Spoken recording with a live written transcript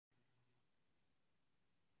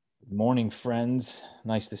Good morning, friends.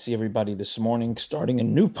 Nice to see everybody this morning. Starting a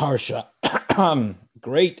new parsha.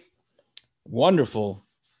 Great, wonderful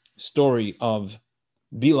story of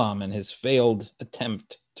Balaam and his failed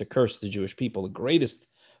attempt to curse the Jewish people. The greatest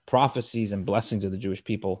prophecies and blessings of the Jewish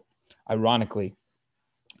people, ironically,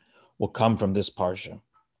 will come from this parsha.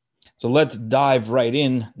 So let's dive right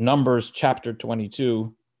in. Numbers chapter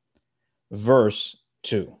 22, verse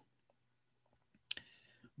 2.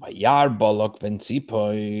 Vayar Balak ben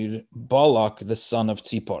Tzipor, Balak the son of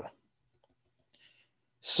Tzipor,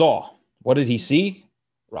 saw. What did he see?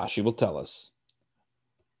 Rashi will tell us.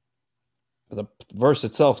 The verse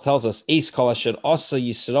itself tells us,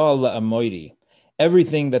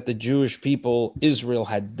 everything that the Jewish people, Israel,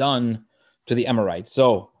 had done to the Amorites.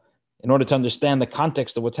 So, in order to understand the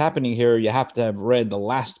context of what's happening here, you have to have read the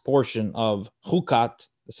last portion of Chukat,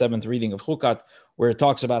 the seventh reading of Chukat, where it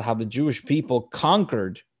talks about how the Jewish people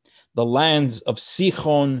conquered the lands of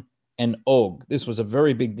Sichon and Og. This was a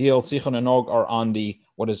very big deal. Sichon and Og are on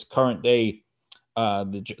what is current day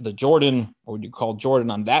the Jordan, or what you call Jordan,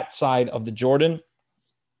 on that side of the Jordan,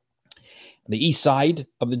 the east side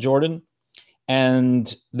of the Jordan.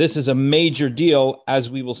 And this is a major deal, as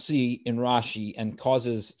we will see in Rashi, and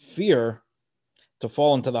causes fear to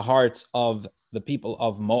fall into the hearts of the people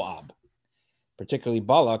of Moab, particularly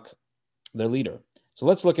Balak, their leader. So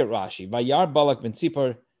let's look at Rashi. Vayar Balak ben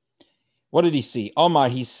Tzipor. What did he see? Omar,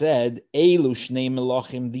 he said, Elu shnei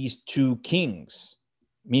melachim, these two kings,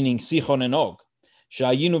 meaning Sichon and Og.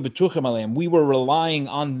 Shayinu betuchem aleim, we were relying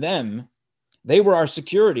on them. They were our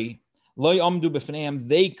security. Lo yamdu b'fneim,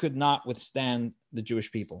 they could not withstand the Jewish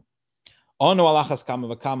people. Ono alachas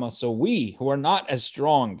kama v'kama, so we, who are not as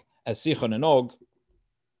strong as Sichon and Og,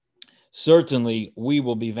 certainly we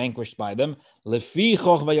will be vanquished by them. Lefi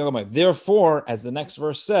choch v'yagamav. Therefore, as the next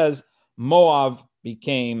verse says, Moab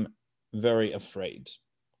became very afraid.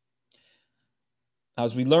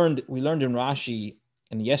 As we learned in Rashi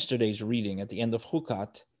in yesterday's reading at the end of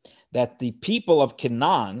Chukat, that the people of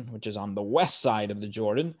Canaan, which is on the west side of the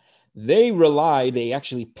Jordan, they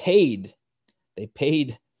actually paid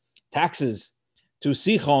taxes to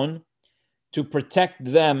Sichon to protect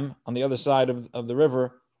them on the other side of the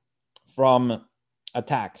river from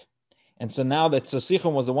attack. And so now that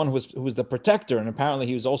Sichon was the one who was the protector, and apparently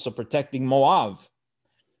he was also protecting Moab,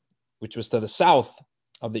 which was to the south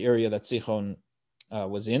of the area that Sichon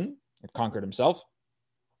was in, and conquered himself.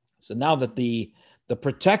 So now that the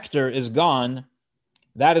protector is gone,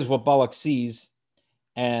 that is what Balak sees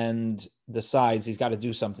and decides he's got to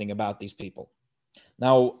do something about these people.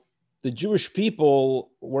 Now, the Jewish people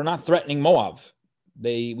were not threatening Moab.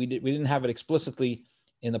 We didn't have it explicitly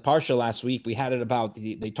in the Parsha last week. We had it about,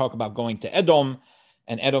 they talk about going to Edom,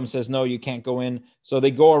 and Edom says, no, you can't go in. So they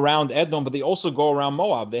go around Edom, but they also go around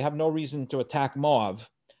Moab. They have no reason to attack Moab,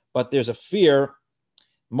 but there's a fear.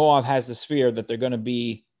 Moab has this fear that they're going to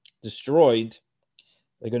be destroyed.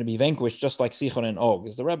 They're going to be vanquished, just like Sichon and Og.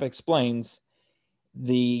 As the Rebbe explains,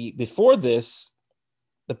 before this,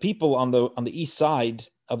 the people on the east side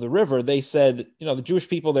of the river, they said, the Jewish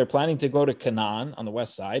people, they're planning to go to Canaan on the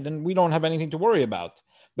west side, and we don't have anything to worry about.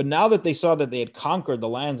 But now that they saw that they had conquered the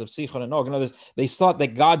lands of Sichon and Og, in other words, they thought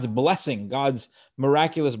that God's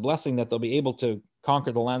miraculous blessing that they'll be able to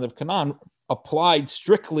conquer the land of Canaan applied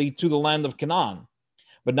strictly to the land of Canaan.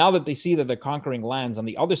 But now that they see that they're conquering lands on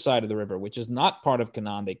the other side of the river, which is not part of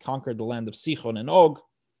Canaan, they conquered the land of Sichon and Og.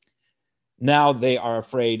 Now they are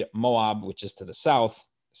afraid. Moab, which is to the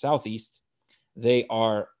southeast, they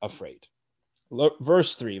are afraid.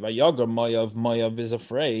 Verse 3, Vayagar Moab is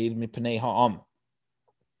afraid, mipnei ha'am,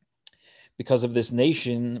 because of this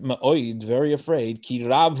nation, Ma'oid, very afraid, ki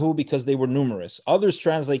ravhu, because they were numerous. Others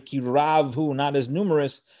translate ki ravhu, not as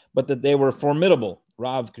numerous, but that they were formidable.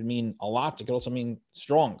 Rav could mean a lot. It could also mean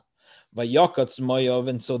strong. Vayakatz Moab,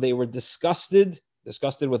 and so they were disgusted.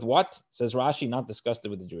 Disgusted with what? Says Rashi, not disgusted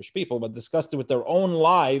with the Jewish people, but disgusted with their own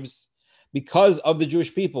lives because of the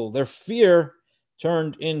Jewish people. Their fear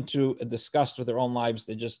turned into a disgust with their own lives.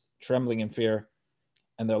 They're just trembling in fear,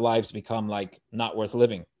 and their lives become like not worth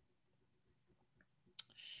living.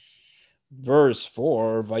 Verse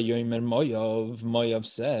 4, Vayomer Moab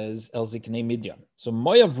says, El Ziknei Midian. So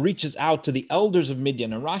Moab reaches out to the elders of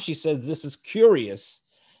Midian, and Rashi says this is curious.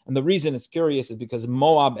 And the reason it's curious is because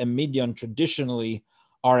Moab and Midian traditionally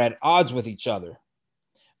are at odds with each other.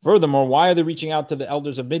 Furthermore, why are they reaching out to the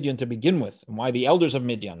elders of Midian to begin with? And why the elders of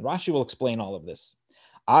Midian? Rashi will explain all of this.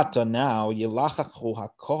 Ata now, Yilachachu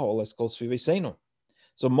HaKol Eskol Sviveseinu.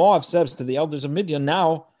 So Moab says to the elders of Midian,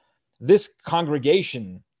 now this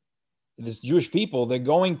congregation, this Jewish people, they're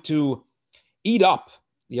going to eat up.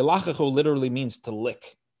 The Yalachachu literally means to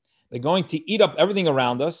lick. They're going to eat up everything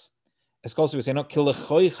around us. as close as we say, no,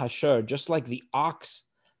 kilechoy hasher, just like the ox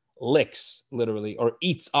licks, literally, or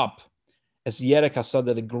eats up, as yerek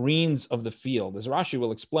hasada, the greens of the field. As Rashi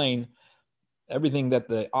will explain, everything that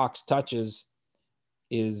the ox touches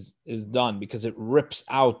is done because it rips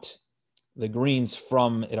out the greens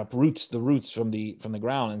from, it uproots the roots from the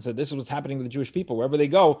ground. And so this is what's happening to the Jewish people. Wherever they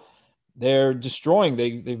go, they're destroying.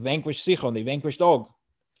 They vanquish Sichon, they vanquished Og.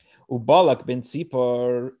 Balak ben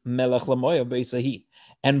Tzipor melech lamoya beisahi.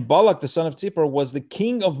 And Balak, the son of Tzipor, was the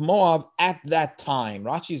king of Moab at that time.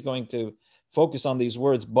 Rashi is going to focus on these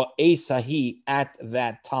words, but Esahi, at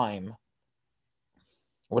that time.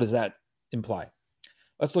 What does that imply?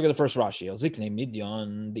 Let's look at the first Rashi. El Zikne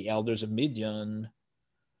Midian, the elders of Midian.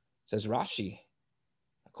 Says Rashi.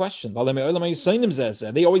 A question.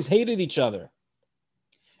 They always hated each other.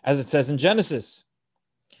 As it says in Genesis,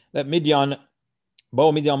 that Midian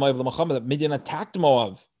attacked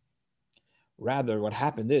Moab. Rather, what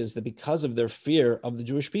happened is that because of their fear of the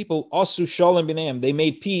Jewish people, Asu Shalom B'neim, they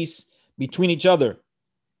made peace between each other.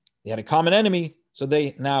 They had a common enemy, so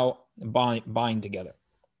they now bind together.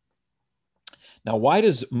 Now, why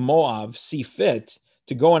does Moab see fit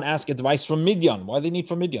to go and ask advice from Midian? Why do they need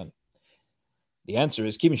from Midian? The answer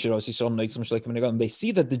is, they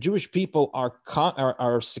see that the Jewish people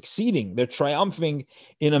are succeeding. They're triumphing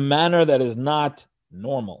in a manner that is not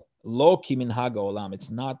normal. Lo ki minhag olam. It's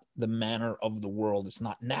not the manner of the world. It's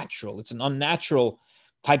not natural. It's an unnatural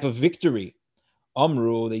type of victory.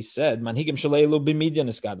 Amru, they said, Manhigim Shalelu b'Midian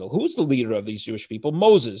iskadol. Who's the leader of these Jewish people?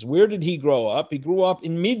 Moses. Where did he grow up? He grew up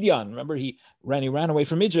in Midian. Remember, he ran away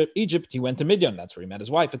from Egypt. He went to Midian. That's where he met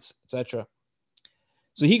his wife, etc.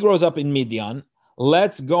 So he grows up in Midian.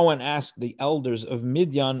 Let's go and ask the elders of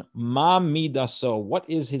Midian, Ma midaso. What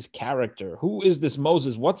is his character? Who is this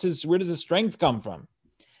Moses? Where does his strength come from?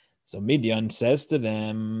 So Midian says to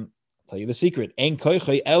them, I'll tell you the secret. Ein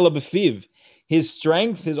koichei ela b'fiv. His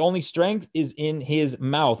strength, his only strength, is in his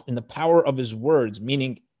mouth, in the power of his words,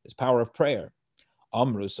 meaning his power of prayer.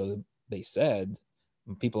 Amru, so they said,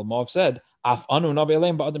 people of Moab said, Af anu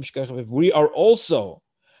nave'eleim ba'adam shkeichav. We are also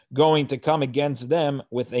going to come against them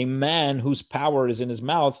with a man whose power is in his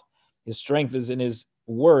mouth, his strength is in his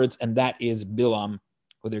words, and that is Balaam,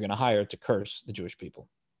 who they're going to hire to curse the Jewish people.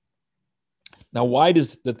 Now, why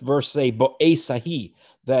does the verse say Bo'esahi,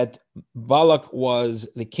 that Balak was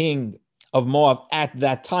the king of Moab at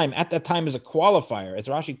that time? At that time is a qualifier. As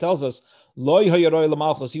Rashi tells us, Loi hayoroi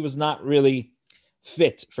l'malchus, he was not really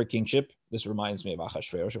fit for kingship. This reminds me of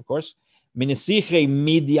Achashverosh, of course. Minisiche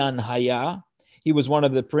Midian haya, he was one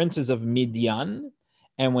of the princes of Midian.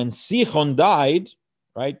 And when Sichon died,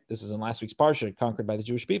 right, this is in last week's parsha, conquered by the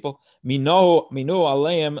Jewish people, Minu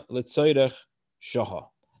aleim l'tzoyrech shoha.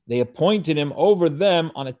 They appointed him over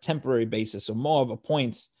them on a temporary basis. So Moab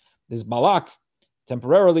appoints this Balak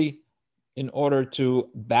temporarily in order to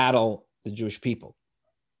battle the Jewish people,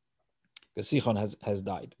 because Sichon has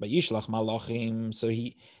died. But Yishlach Malachim, so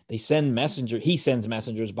he sends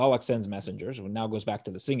messengers. Balak sends messengers. It now goes back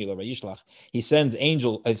to the singular. But Yishlach, he sends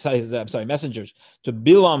messengers to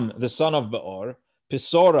Balaam the son of Beor,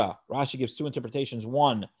 Pisora. Rashi gives two interpretations: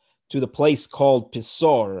 one, to the place called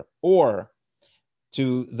Pisor, or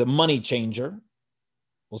to the money changer.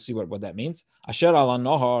 We'll see what that means. Asher ala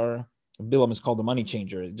Nohar. Balaam is called the money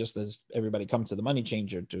changer. Just as everybody comes to the money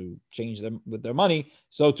changer to change them with their money,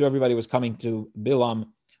 so too everybody was coming to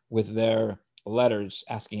Balaam with their letters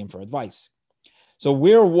asking him for advice. So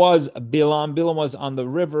where was Balaam? Balaam was on the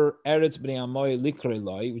river Eretz Bnei Amoy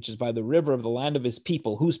Likreloi, which is by the river of the land of his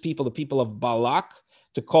people. Whose people? The people of Balak,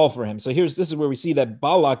 to call for him. So this is where we see that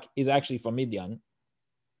Balak is actually from Midian,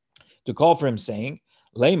 to call for him, saying,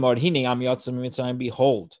 Leimar hine am yatzim mitzrayim,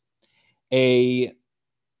 behold, a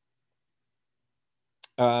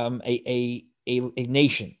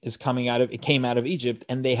nation is came out of Egypt,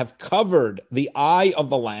 and they have covered the eye of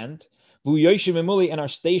the land, and are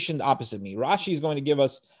stationed opposite me. Rashi is going to give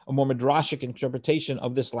us a more midrashic interpretation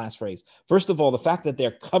of this last phrase. First of all, the fact that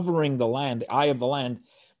they're covering the land, the eye of the land,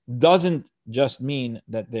 doesn't just mean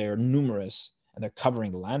that they're numerous and they're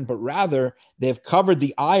covering the land, but rather they've covered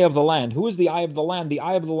the eye of the land. Who is the eye of the land? The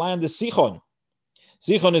eye of the land is Sichon.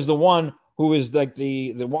 Sichon is the one who is like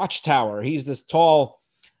the watchtower. He's this tall,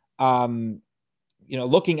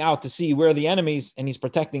 looking out to see where the enemies, and he's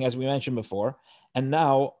protecting, as we mentioned before. And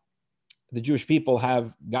now the Jewish people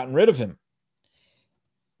have gotten rid of him.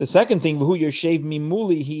 The second thing, V'hu yoshev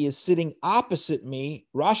mimuli, he is sitting opposite me.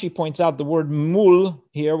 Rashi points out the word mul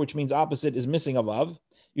here, which means opposite, is missing a vav.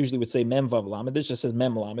 Usually would say mem vav lamed. This just says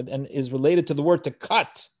mem lamed, and is related to the word to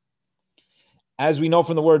cut, as we know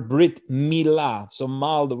from the word brit milah. So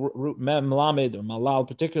mal, the root mem lamed, or malal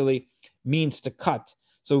particularly, means to cut.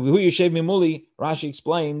 So Hu Yoshev Mimuli, Rashi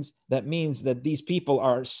explains, that means that these people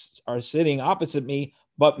are sitting opposite me,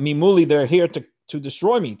 but Mimuli, they're here to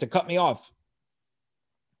destroy me, to cut me off.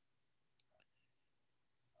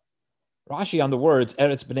 Rashi on the words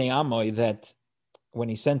Eretz Bnei Amoy, that when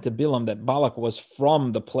he sent to Balaam, that Balak was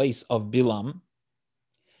from the place of Balaam.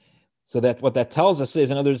 So that what that tells us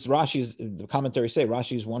is, in other words, the commentaries say,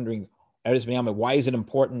 Rashi is wondering, Eretz Bnei Amoy, why is it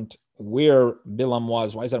important where Balaam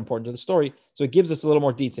was? Why is that important to the story? So it gives us a little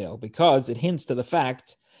more detail, because it hints to the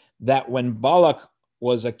fact that when Balak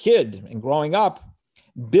was a kid and growing up,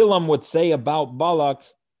 Balaam would say about Balak,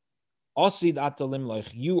 Osid atalimlech,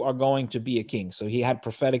 you are going to be a king. So he had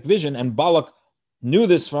prophetic vision, and Balak knew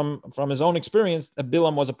this from his own experience, that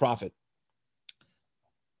Balaam was a prophet.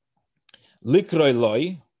 Likroi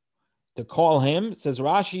loi, to call him, says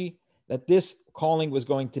Rashi, that this calling was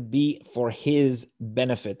going to be for his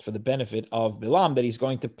benefit, for the benefit of Balaam, that he's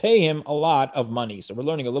going to pay him a lot of money. So we're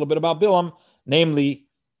learning a little bit about Balaam, namely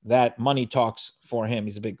that money talks for him.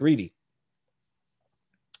 He's a bit greedy.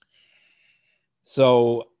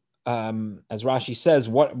 So as Rashi says,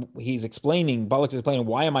 what he's explaining, Balak is explaining,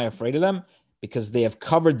 why am I afraid of them? Because they have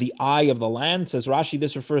covered the eye of the land. Says Rashi,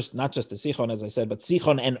 this refers not just to Sichon, as I said, but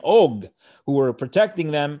Sichon and Og, who were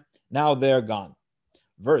protecting them. Now they're gone.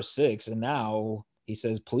 Verse 6, and now he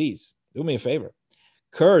says, please, do me a favor.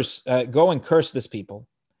 Go and curse this people.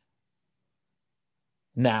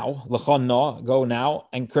 Now, L'chon no, go now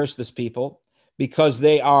and curse this people, because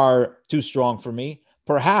they are too strong for me.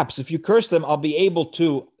 Perhaps if you curse them, I'll be able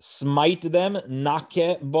to smite them.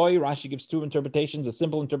 Nake boy. Rashi gives two interpretations. A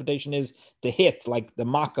simple interpretation is to hit, like the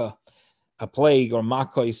Makkah, a plague, or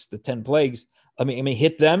Makkos, the 10 plagues. I mean,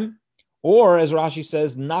 hit them. Or as Rashi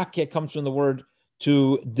says, Nake comes from the word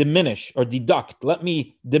to diminish or deduct. Let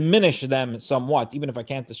me diminish them somewhat. Even if I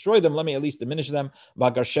can't destroy them, let me at least diminish them.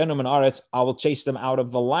 Vagashenum and Aretz, I will chase them out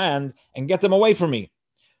of the land and get them away from me.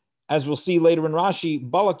 As we'll see later in Rashi,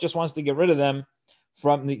 Balak just wants to get rid of them,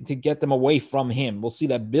 to get them away from him. We'll see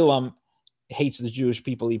that Balaam hates the Jewish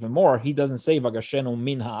people even more. He doesn't say Vagashenu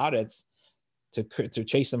min haaretz, to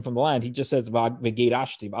chase them from the land. He just says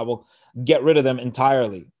V'geirashti, I will get rid of them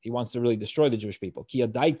entirely. He wants to really destroy the Jewish people. Ki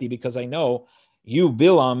adaiti, because I know you,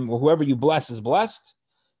 Balaam, or whoever you bless is blessed.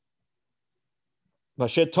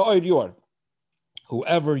 Vashet to'id yor,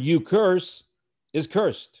 whoever you curse is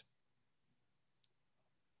cursed.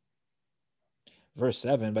 Verse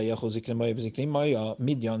 7,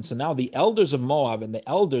 Midian. So now the elders of Moab and the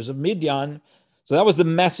elders of Midian, so that was the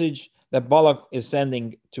message that Balak is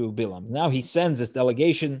sending to Balaam. Now he sends this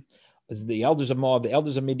delegation, as the elders of Moab, the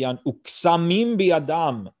elders of Midian, uksamim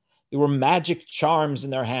biadam. There were magic charms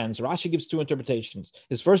in their hands. Rashi gives two interpretations.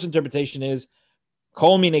 His first interpretation is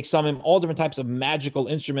kol min iksamim, all different types of magical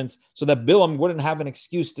instruments, so that Balaam wouldn't have an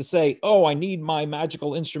excuse to say, oh, I need my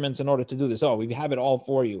magical instruments in order to do this. Oh, we have it all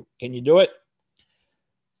for you. Can you do it?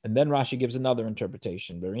 And then Rashi gives another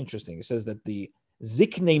interpretation, very interesting. It says that the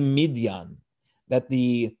Zikne Midian,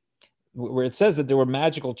 where it says that there were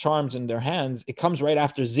magical charms in their hands, it comes right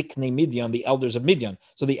after Zikne Midian, the elders of Midian.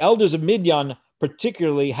 So the elders of Midian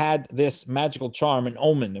particularly had this magical charm, an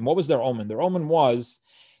omen. And what was their omen? Their omen was,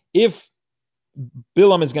 if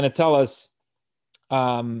Balaam is going to tell us,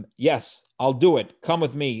 yes, I'll do it, come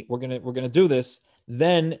with me, we're gonna do this,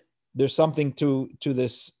 then there's something to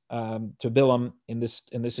this, to Balaam in this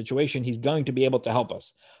situation. He's going to be able to help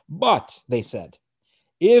us. But they said,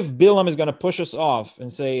 if Balaam is going to push us off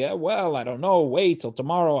and say, well, I don't know, wait till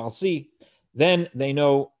tomorrow, I'll see, then they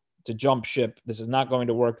know to jump ship. This is not going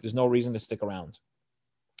to work. There's no reason to stick around.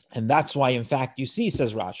 And that's why, in fact, you see,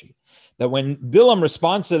 says Rashi, that when Balaam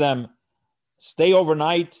responds to them, stay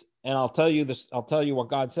overnight, and I'll tell you what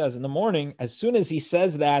God says in the morning, as soon as he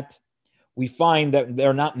says that, we find that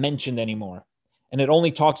they're not mentioned anymore. And it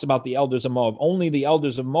only talks about the elders of Moab. Only the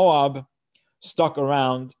elders of Moab stuck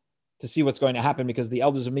around to see what's going to happen, because the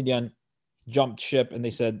elders of Midian jumped ship and they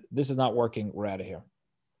said, this is not working, we're out of here.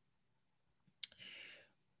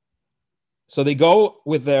 So they go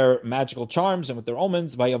with their magical charms and with their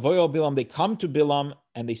omens. Vayavoyo Balaam, they come to Balaam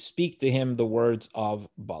and they speak to him the words of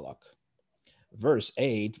Balak. Verse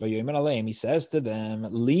 8, he says to them,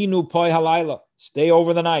 Linu poi halayla, stay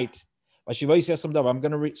over the night. I'm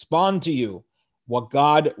going to respond to you what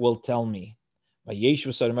God will tell me. So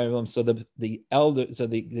the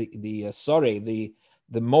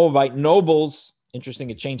Moabite nobles, interesting,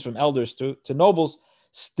 it changed from elders to nobles,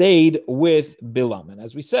 stayed with Balaam. And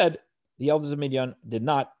as we said, the elders of Midian did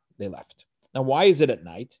not, they left. Now, why is it at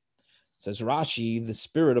night? Says Rashi, the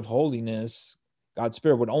spirit of holiness, God's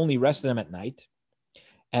spirit, would only rest in them at night.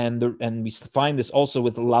 And we find this also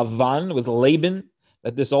with Lavan, with Laban.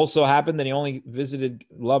 that this also happened, that he only visited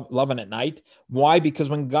Lavan at night. Why? Because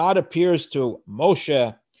when God appears to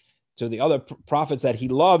Moshe, to the other prophets that he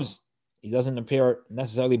loves, he doesn't appear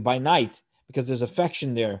necessarily by night, because there's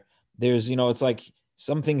affection there. There's, it's like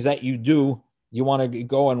some things that you do, you want to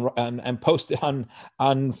go and post it on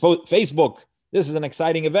Facebook. This is an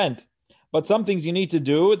exciting event. But some things you need to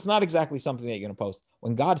do, it's not exactly something that you're going to post.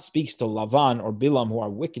 When God speaks to Lavan or Balaam, who are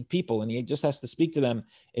wicked people, and he just has to speak to them,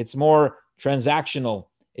 it's more transactional.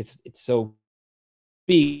 It's so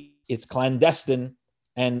it's clandestine,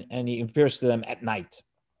 and he appears to them at night.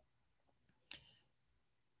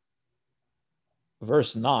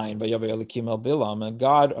 Verse 9, Balaam, and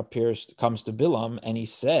God comes to Balaam, and he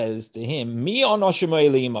says to him,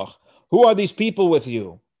 who are these people with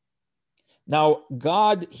you? Now,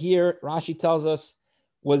 God here, Rashi tells us,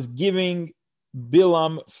 was giving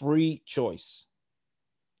Balaam free choice,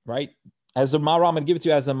 right? As the Maharal, I'm going to give it to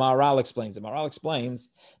you as the Maharal explains. The Maharal explains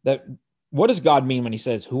that what does God mean when he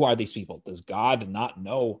says, who are these people? Does God not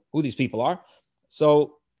know who these people are?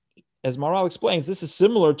 So, as Maharal explains, this is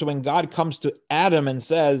similar to when God comes to Adam and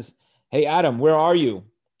says, hey, Adam, where are you?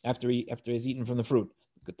 After he's eaten from the fruit.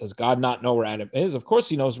 Does God not know where Adam is? Of course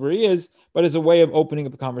he knows where he is, but as a way of opening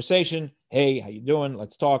up the conversation, hey, how you doing?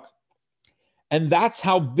 Let's talk. And that's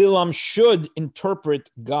how Balaam should interpret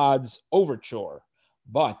God's overture.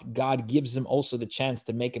 But God gives him also the chance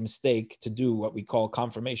to make a mistake, to do what we call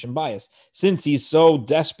confirmation bias. Since he's so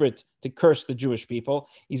desperate to curse the Jewish people,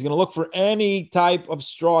 he's going to look for any type of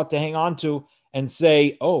straw to hang on to and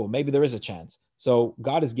say, oh, maybe there is a chance. So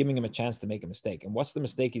God is giving him a chance to make a mistake. And what's the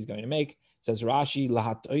mistake he's going to make? It says Rashi,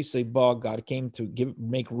 God came to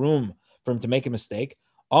make room for him to make a mistake.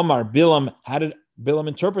 Omar, Balaam, how did Balaam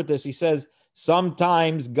interpret this? He says,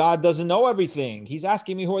 sometimes God doesn't know everything. He's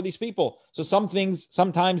asking me, who are these people? So sometimes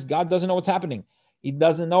God doesn't know what's happening. He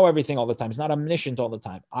doesn't know everything all the time. He's not omniscient all the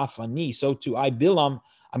time. Afani, so too I, Balaam,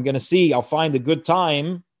 I'm going to see, I'll find a good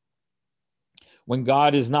time when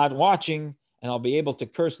God is not watching, and I'll be able to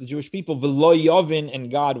curse the Jewish people. V'lo yovin,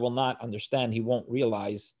 and God will not understand. He won't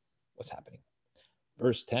realize what's happening.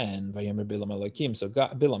 Verse 10, Vayomer Balaam Elokim. So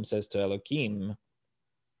Balaam says to Elokim,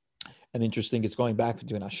 and interesting, it's going back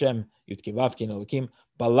between Hashem, Yud Kevavkin, Elokim,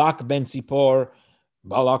 Balak ben Tzipor,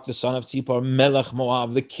 Balak the son of Tzipor, Melech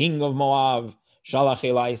Moab, the king of Moab, Shalach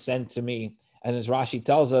Elai sent to me. And as Rashi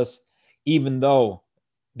tells us, even though,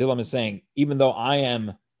 Balaam is saying, even though I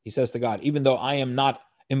am, he says to God, even though I am not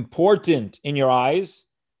important in your eyes,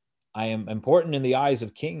 I am important in the eyes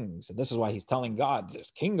of kings. And this is why he's telling God, the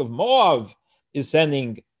king of Moab is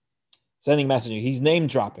sending messengers. He's name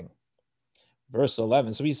dropping. Verse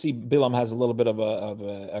 11. So we see Balaam has a little bit of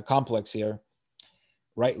a complex here,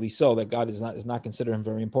 rightly so, that God is not considering him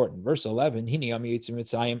very important. Verse 11.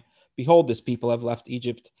 Behold, this people have left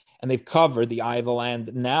Egypt, and they've covered the eye of the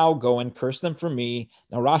land. Now go and curse them for me.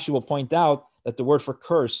 Now Rashi will point out that the word for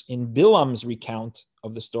curse in Balaam's recount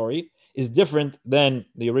of the story is different than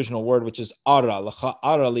the original word, which is ara, lacha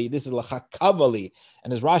arali. This is lacha kavali.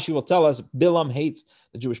 And as Rashi will tell us, Balaam hates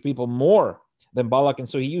the Jewish people more than Balak, and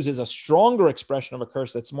so he uses a stronger expression of a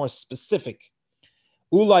curse that's more specific.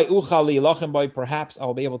 Ulai uchali lachem, perhaps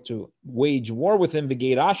I'll be able to wage war with him,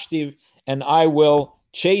 v'geirashtiv, and I will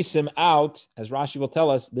chase him out. As Rashi will tell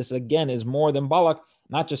us, this again is more than Balak,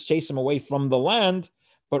 not just chase him away from the land,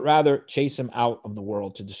 but rather chase him out of the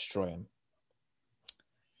world, to destroy him.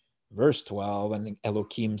 Verse 12, and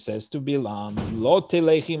Elokim says to Balaam, Lo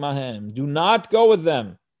telechi mahem, do not go with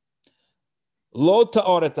them. Lo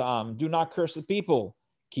ta'oretam, do not curse the people.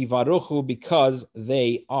 Ki varuchu, because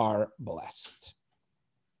they are blessed.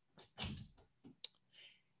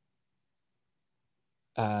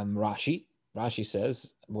 Rashi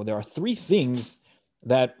says, well, there are three things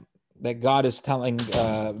that God is telling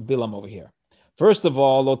Balaam over here. First of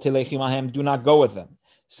all, lo telechi mahem, do not go with them.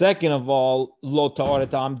 Second of all, lo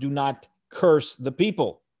ta'oretam, do not curse the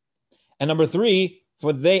people. And number three,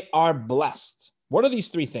 for they are blessed. What are these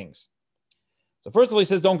three things? So first of all, he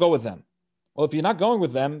says, don't go with them. Well, if you're not going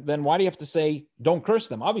with them, then why do you have to say, don't curse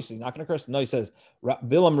them? Obviously, you're not going to curse them. No, he says,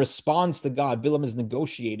 Balaam responds to God. Balaam is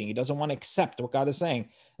negotiating. He doesn't want to accept what God is saying.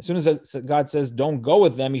 As soon as God says, don't go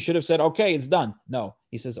with them, he should have said, okay, it's done. No,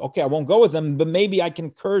 he says, okay, I won't go with them, but maybe I can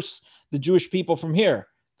curse the Jewish people from here.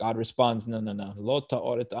 God responds, no. Lo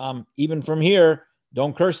ta'oretam, even from here,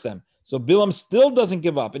 don't curse them. So Balaam still doesn't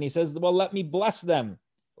give up. And he says, well, let me bless them.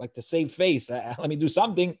 Like to save face. Let me do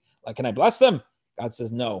something. Like, can I bless them? God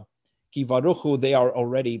says, no. Ki varuchu, they are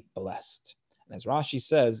already blessed. And as Rashi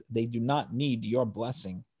says, they do not need your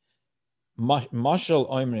blessing. Mashal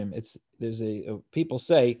oimrim. People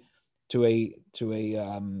say to a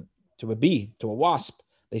bee, to a wasp,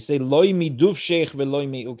 They say, Loi mi duvshech veloi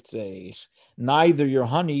mi uktzech, neither your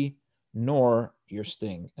honey nor your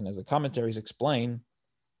sting. And as the commentaries explain,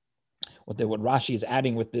 what Rashi is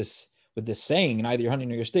adding with this saying, neither your honey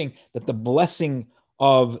nor your sting, that the blessing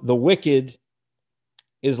of the wicked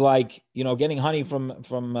is like, getting honey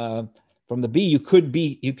from the bee. You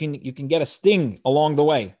can get a sting along the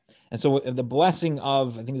way. And so the blessing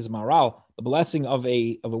of, I think this is Maral, the blessing of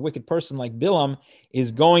a wicked person like Balaam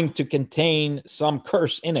is going to contain some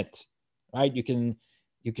curse in it, right? You can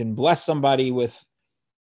bless somebody with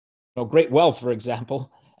great wealth, for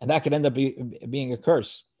example, and that could end up being a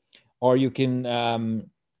curse. Or you can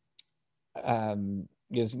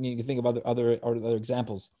you can think of other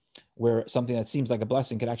examples where something that seems like a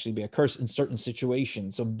blessing could actually be a curse in certain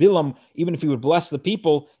situations. So Balaam, even if he would bless the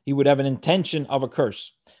people, he would have an intention of a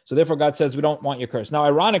curse. So therefore God says, we don't want your curse. Now,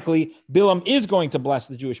 ironically, Balaam is going to bless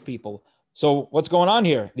the Jewish people. So what's going on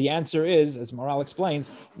here? The answer is, as Maral explains,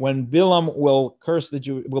 when Balaam will bless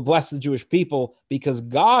the Jewish people because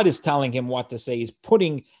God is telling him what to say, he's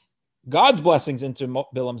putting God's blessings into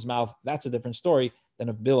Balaam's mouth, that's a different story than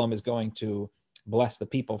if Balaam is going to bless the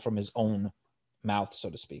people from his own mouth, so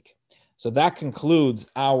to speak. So that concludes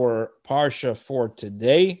our Parsha for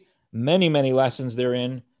today. Many, many lessons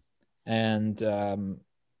therein. And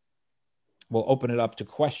we'll open it up to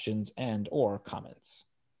questions and or comments.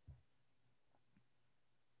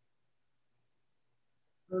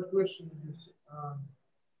 Third question is,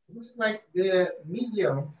 looks like the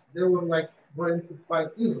mediums, they were like going to fight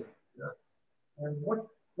Israel. Yeah? And what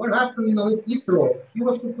happened, with Yitro? He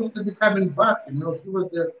was supposed to be coming back, he was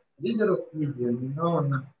the leader of Midian,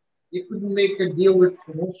 and he couldn't make a deal with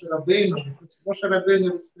Moshe Rabbeinu because Moshe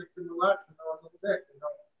Rabbeinu respected a lot, and all that,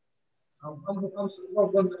 I'm wondering,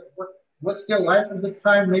 what's he alive at the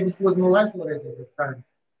time? Maybe he wasn't alive already at the time.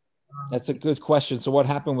 That's a good question. So what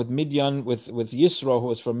happened with Midian, with Yisro, who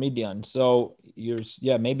was from Midian? So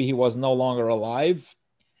maybe he was no longer alive.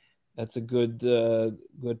 That's a good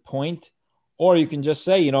point. Or you can just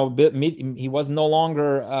say, he was no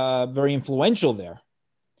longer very influential there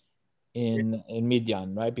in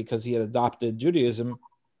Midian, right? Because he had adopted Judaism.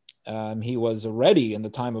 He was already in the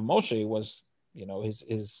time of Moshe. Was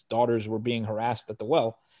his daughters were being harassed at the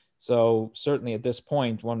well. So certainly at this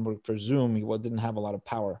point, one would presume he didn't have a lot of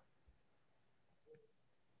power.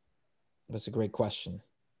 That's a great question.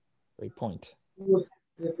 Great point. I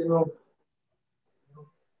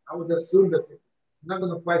would assume that I'm not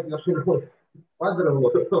going to fight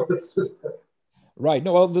father-in-law. It's just right.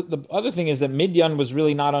 No, well, the other thing is that Midian was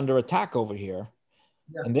really not under attack over here.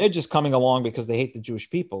 Yeah. And they're just coming along because they hate the Jewish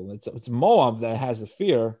people. It's Moab that has a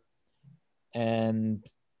fear. And,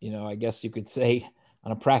 I guess you could say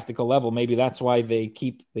on a practical level, maybe that's why they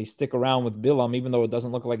stick around with Balaam, even though it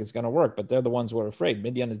doesn't look like it's going to work, but they're the ones who are afraid.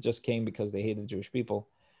 Midian just came because they hated the Jewish people.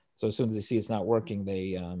 So as soon as they see it's not working,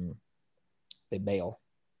 they bail.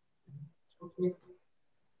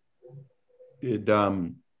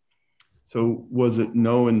 So was it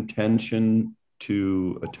no intention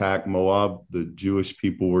to attack Moab? The Jewish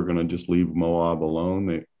people were going to just leave Moab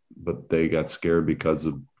alone, but they got scared because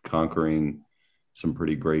of conquering some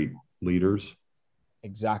pretty great leaders.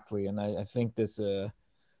 Exactly. And I think it's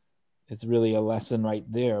really a lesson right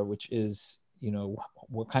there, which is,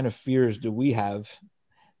 what kind of fears do we have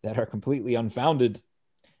that are completely unfounded?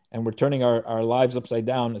 And we're turning our lives upside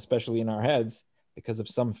down, especially in our heads, because of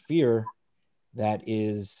some fear that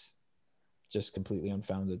is just completely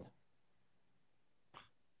unfounded.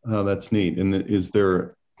 Oh, that's neat. And and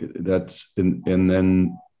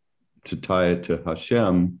then to tie it to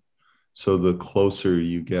Hashem, so the closer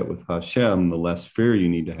you get with Hashem, the less fear you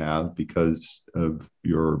need to have because of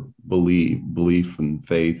your belief and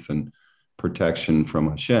faith and protection from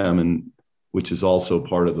Hashem, and which is also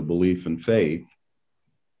part of the belief and faith.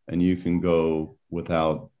 And you can go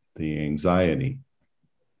without the anxiety.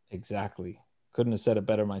 Exactly. Couldn't have said it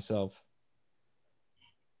better myself.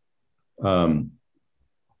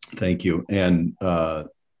 Thank you. And that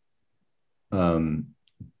I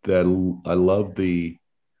love the,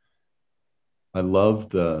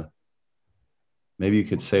 maybe you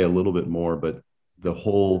could say a little bit more, but the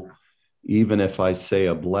whole, even if I say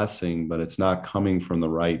a blessing, but it's not coming from the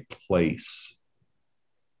right place,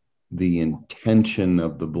 the intention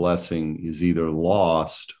of the blessing is either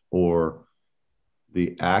lost or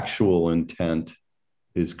the actual intent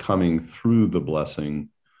is coming through the blessing.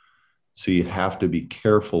 So you have to be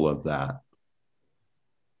careful of that.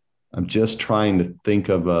 I'm just trying to think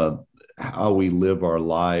of how we live our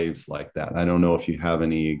lives like that. I don't know if you have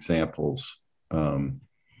any examples. I'm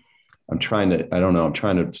trying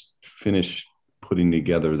to finish putting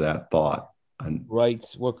together that thought. Right.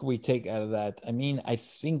 What can we take out of that? I mean, I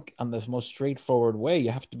think on the most straightforward way,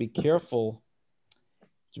 you have to be careful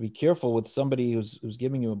with somebody who's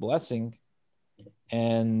giving you a blessing,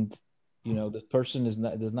 and the person does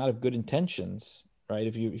not have good intentions, right?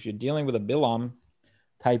 If you're dealing with a Balaam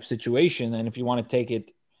type situation, and if you want to take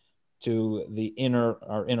it to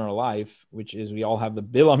our inner life, which is we all have the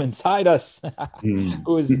Balaam inside us,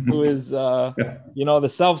 who is the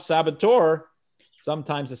self-saboteur.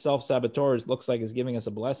 Sometimes the self-saboteur looks like it's giving us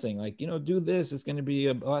a blessing, like, do this, it's going to be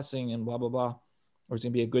a blessing and blah, blah, blah, or it's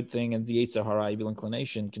going to be a good thing. And the Yetzer Hara, evil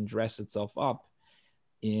inclination, can dress itself up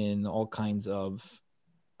in all kinds of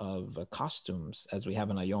costumes, as we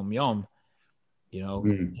have in a Yom Yom,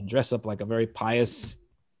 can dress up like a very pious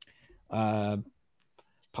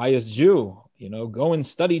Jew, go and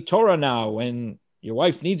study Torah now when your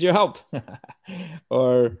wife needs your help,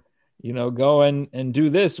 or, go and do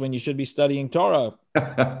this when you should be studying Torah.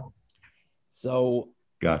 So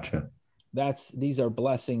gotcha. These are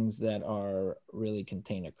blessings that are really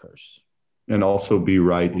contain a curse. And also be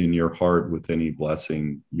right in your heart with any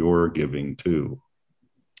blessing you're giving too.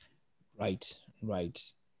 Right.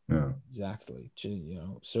 Yeah. Exactly.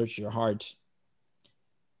 Search your heart.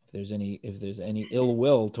 If there's any ill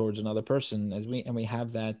will towards another person, and we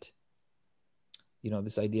have that,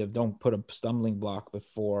 this idea of don't put a stumbling block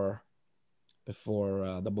before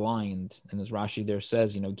the blind. And as Rashi there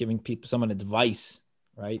says, giving someone advice,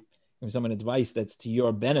 right? Giving someone advice that's to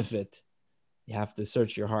your benefit, you have to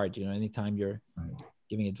search your heart. Anytime you're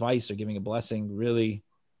giving advice or giving a blessing, really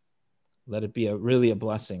let it be a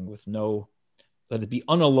blessing let it be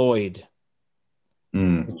unalloyed.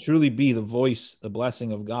 Truly be the voice, the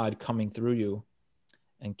blessing of God coming through you,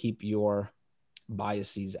 and keep your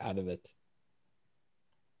biases out of it.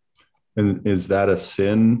 And is that a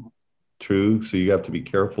sin? True. So you have to be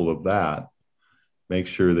careful of that. Make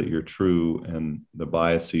sure that you're true and the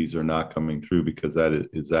biases are not coming through, because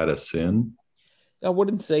is that a sin? I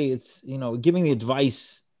wouldn't say it's, giving the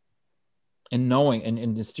advice and knowing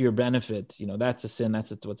and it's to your benefit, that's a sin.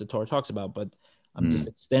 That's what the Torah talks about. But I'm just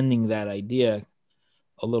extending that idea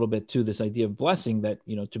a little bit to this idea of blessing, that,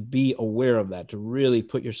 to be aware of that, to really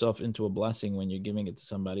put yourself into a blessing when you're giving it to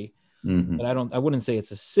somebody. But I wouldn't say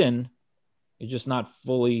it's a sin. You're just not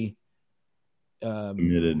fully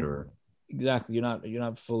committed, or exactly. You're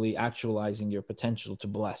not fully actualizing your potential to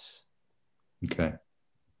bless. Okay.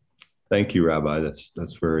 Thank you, Rabbi.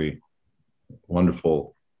 That's very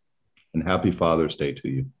wonderful. And happy Father's Day to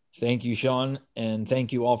you. Thank you, Sean. And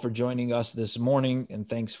thank you all for joining us this morning. And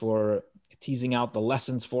thanks for teasing out the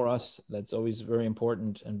lessons for us. That's always very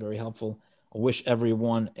important and very helpful. I wish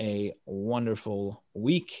everyone a wonderful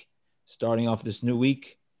week, starting off this new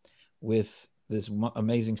week with this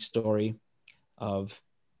amazing story of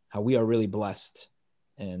how we are really blessed,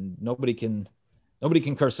 and nobody can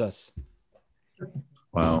curse us.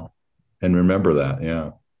 Wow. And remember that.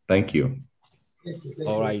 Yeah. Thank you.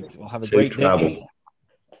 All right. Well, have a Safe great travel. day.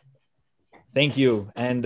 Thank you. And